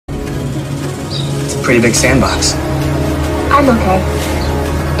Pretty big sandbox. I'm okay.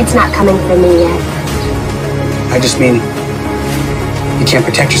 It's not coming for me yet. I just mean, you can't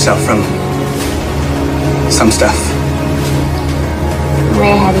protect yourself from some stuff. I'm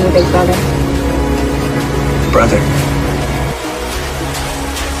way ahead of you, big brother. Brother.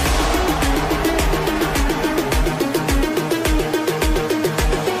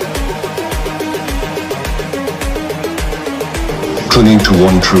 Clinging to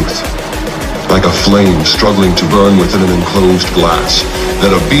one truth, like a flame struggling to burn within an enclosed glass,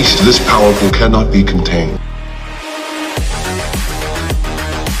 that a beast this powerful cannot be contained.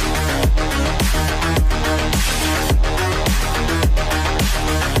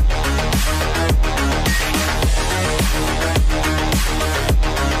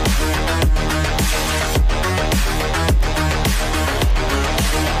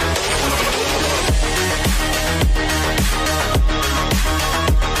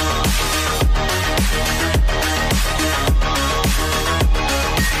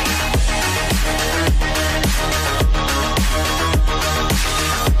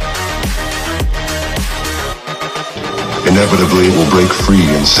 Inevitably it will break free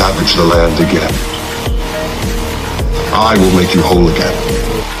and savage the land again. I will make you whole again.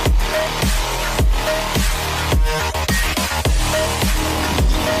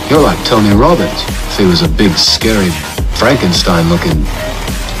 You're like Tony Robbins, if he was a big, scary, Frankenstein-looking...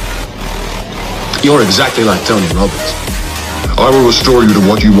 You're exactly like Tony Robbins. I will restore you to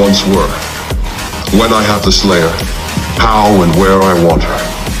what you once were. When I have the Slayer, how and where I want her.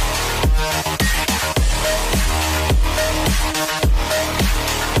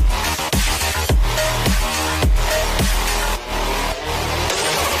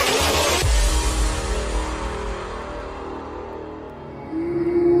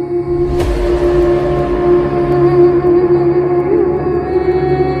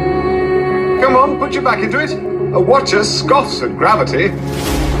 Put you back into it. A watcher scoffs at gravity.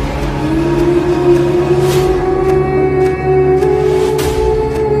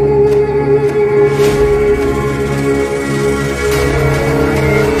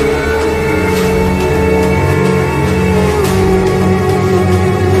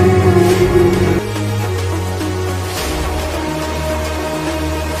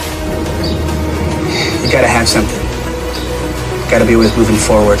 You gotta have something. Gotta be worth moving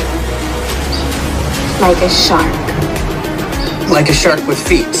forward. Like a shark. Like a shark with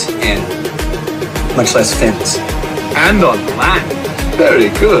feet and much less fins. And on land. Very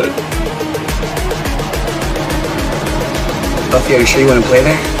good. Buffy, are you sure you want to play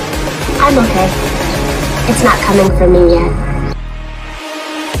there? I'm okay. It's not coming for me yet.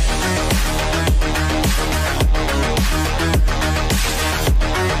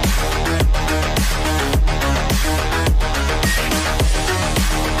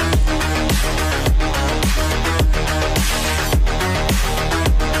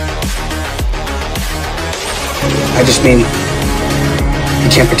 I just mean, you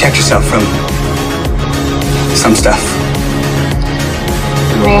can't protect yourself from some stuff.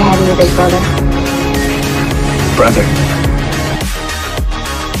 I'm way ahead of you, big brother. Brother.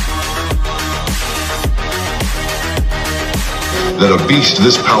 That a beast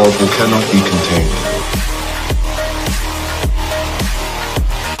this powerful cannot be contained.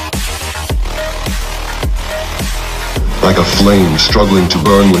 Like a flame struggling to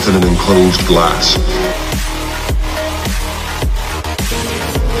burn within an enclosed glass.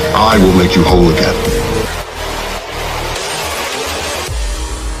 I will make you whole again.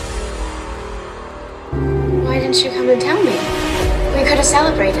 Why didn't you come and tell me? We could have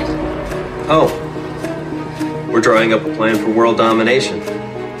celebrated. Oh. We're drawing up a plan for world domination.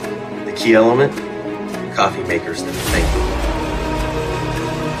 The key element? Coffee makers that think.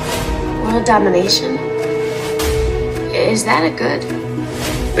 World domination? Is that a good?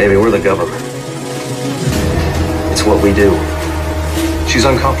 Baby, we're the government. It's what we do. She's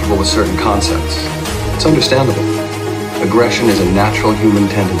uncomfortable with certain concepts. It's understandable. Aggression is a natural human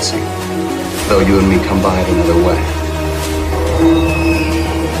tendency, though you and me come by it another way.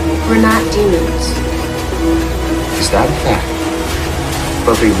 We're not demons. Is that a fact?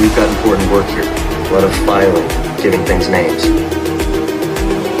 Buffy, we've got important work here. A lot of filing, giving things names.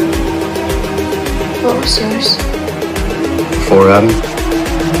 What was yours? Before Adam,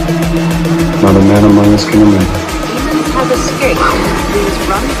 not a man among us can remember. Demons have escaped. Please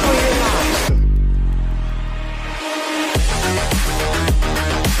run for your lives.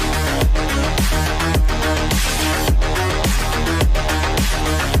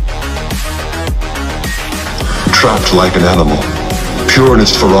 Trapped like an animal, pure in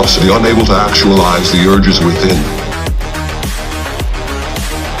its ferocity, unable to actualize the urges within.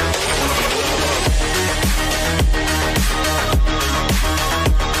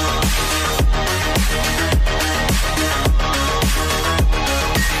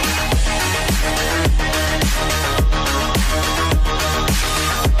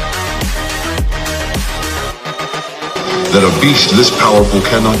 that a beast this powerful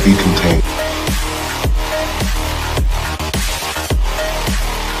cannot be contained.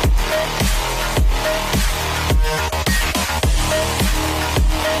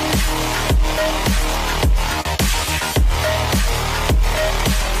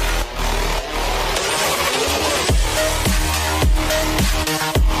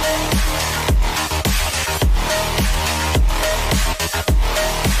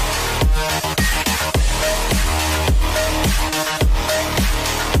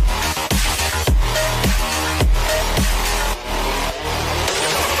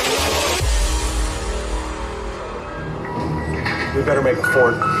 We better make a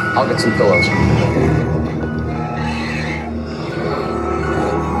fort. I'll get some pillows.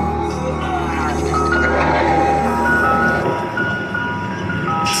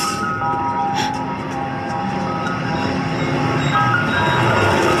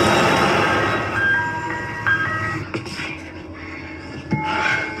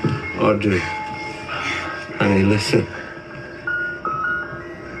 Audrey, honey, listen.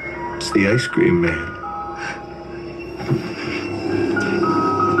 It's the ice cream man.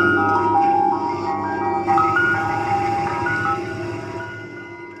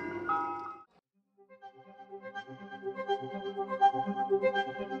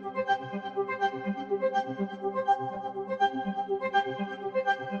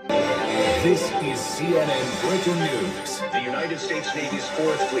 This is CNN Breaking News. The United States Navy's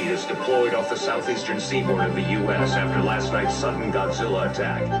 4th Fleet is deployed off the southeastern seaboard of the U.S. after last night's sudden Godzilla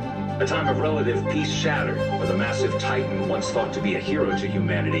attack. A time of relative peace shattered, where the massive Titan, once thought to be a hero to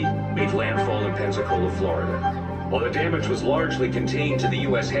humanity, made landfall in Pensacola, Florida. While the damage was largely contained to the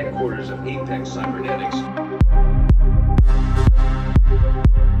U.S. headquarters of Apex Cybernetics,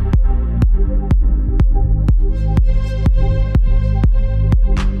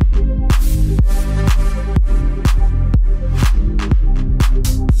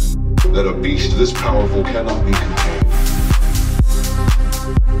 that a beast this powerful cannot be contained.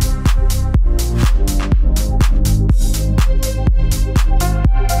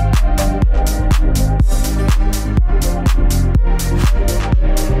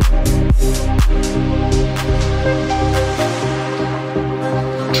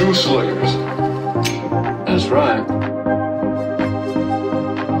 Two slayers. That's right.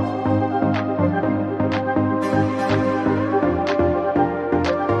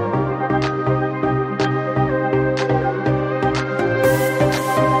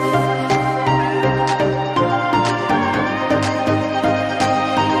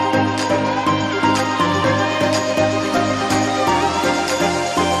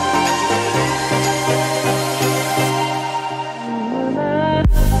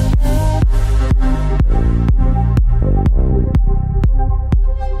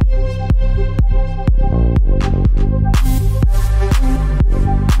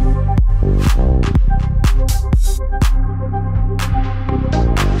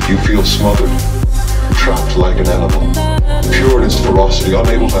 You feel smothered, trapped like an animal, pure in its ferocity,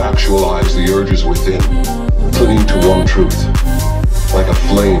 unable to actualize the urges within, clinging to one truth, like a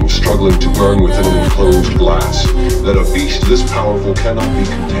flame struggling to burn within an enclosed glass, that a beast this powerful cannot be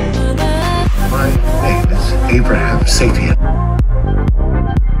contained. My name is Abraham Sapien.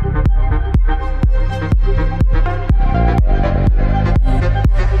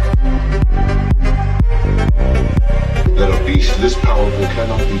 That a beast this powerful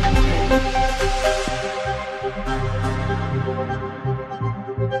cannot be contained.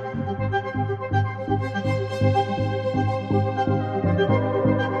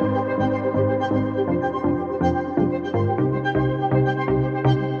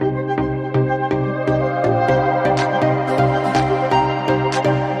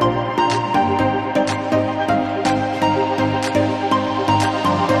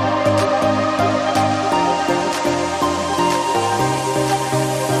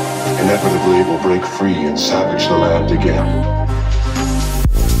 Inevitably it will break free and savage the land again.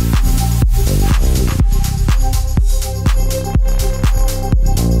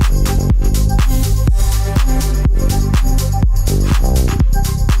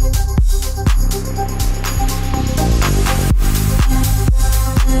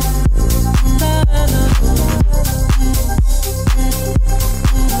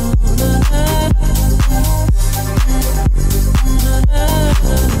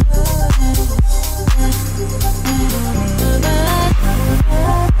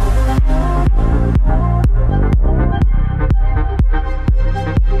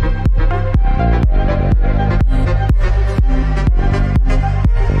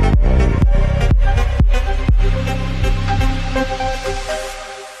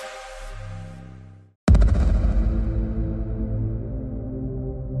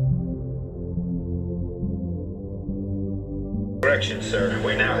 correction, sir.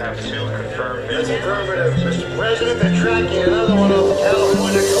 We now have 2 confirmed That's victims. affirmative, Mr. President. They're tracking another one off the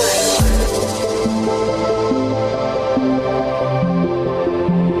California coast.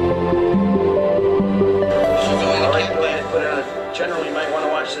 All right, but General, you might want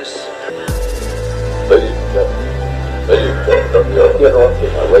to watch this. Ladies and gentlemen, we are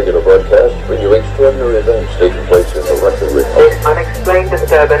interrupting our regular broadcast to bring you extraordinary events taking place in the record ring. This unexplained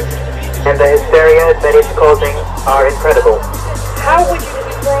disturbance and the hysteria that it's causing are incredible. How would you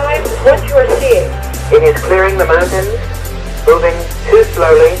describe what you are seeing? It is clearing the mountains, moving too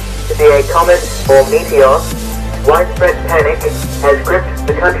slowly to be a comet or meteor. Widespread panic has gripped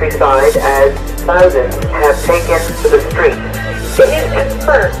the countryside as thousands have taken to the streets. It is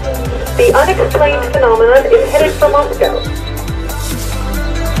confirmed. The unexplained phenomenon is headed for Moscow.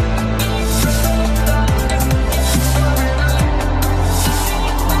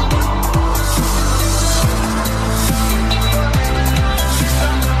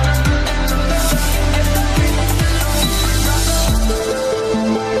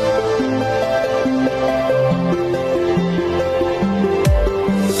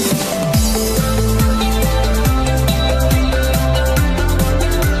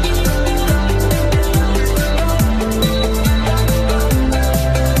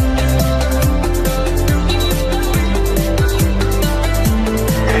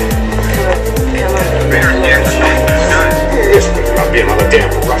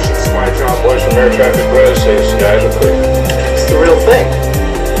 It's the real thing.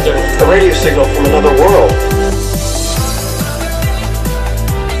 It's a radio signal from another world.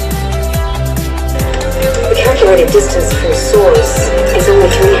 The calculated distance from source is only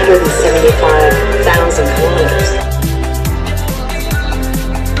 375,000 kilometers.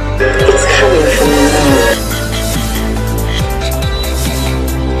 It's coming from the moon.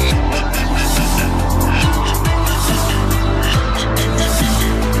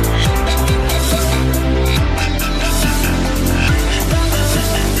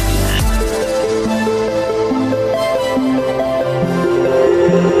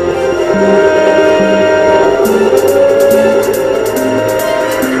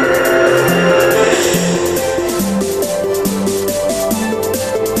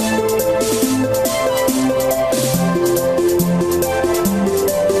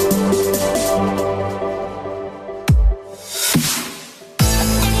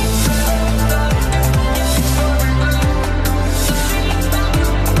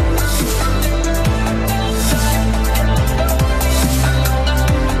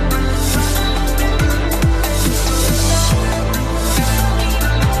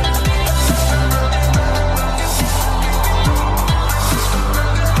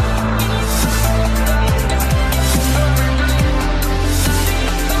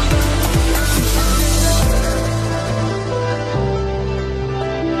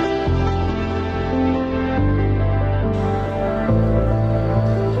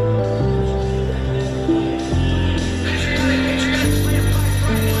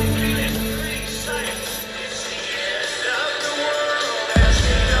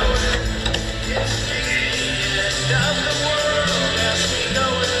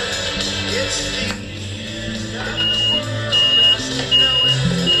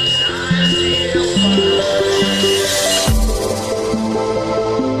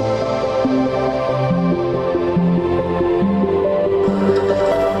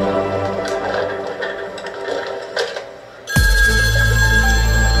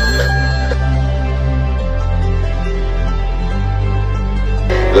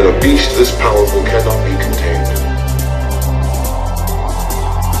 That a beast this powerful cannot be contained.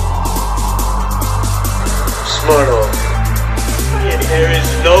 Smirnoff. And there is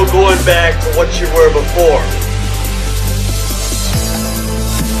no going back to what you were before.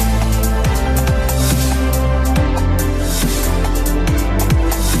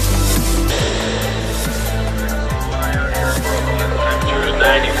 Temperature is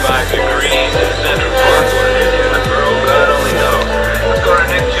 95 degrees in Central Parkland. The girl God only knows. Let's go to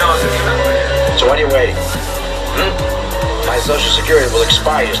Nick Jones. So what are you waiting? My Social Security will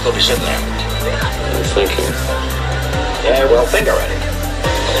expire. You'll still be sitting there. I'm thinking. Yeah, well, think already.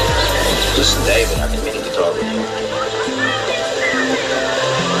 Listen, David, I've been meaning to talk with you.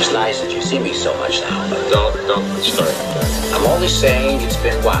 It's nice that you see me so much now. Don't start. I'm only saying it's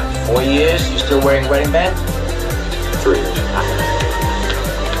been, what, 4 years? You still wearing wedding band? 3 years.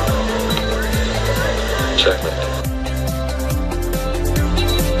 Checkmate.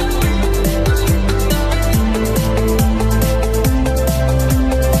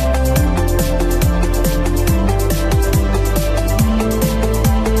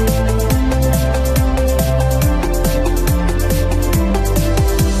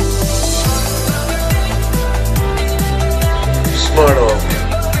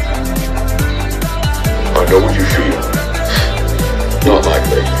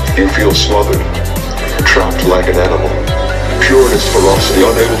 You feel smothered, trapped like an animal. Pure in its ferocity,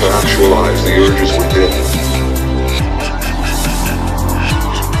 unable to actualize the urges within.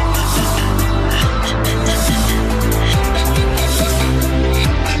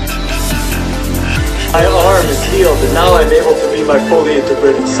 My arm is healed, and now I'm able to be my fully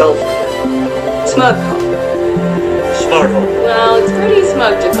integrated self again. Smug call. Smart hole. Well, it's pretty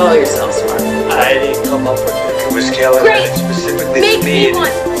smug to call yourself smart. I didn't come up with it. It was calibrated specifically Make to me. me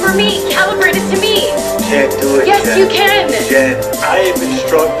one. For me. Calibrated to me. Can't do it, Yes, Jen. you can. Jen, I have been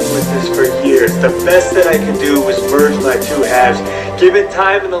struggling with this for years. The best that I can do was merge my two halves. Give it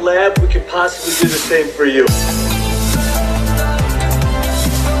time in the lab, we can possibly do the same for you.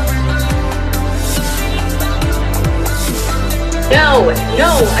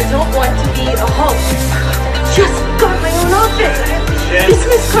 No, I don't want to be a Hulk. I just got my own office. I have Jen,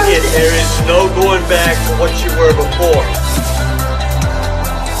 business cards. there is no going back to what you were before.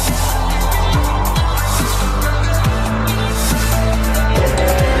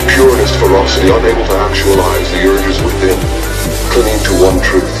 Pure in its ferocity, unable to actualize the urges within, clinging to one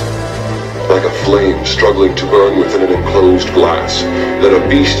truth. Like a flame struggling to burn within an enclosed glass, that a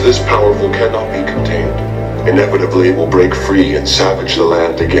beast this powerful cannot be contained. Inevitably it will break free and savage the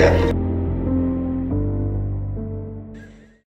land again.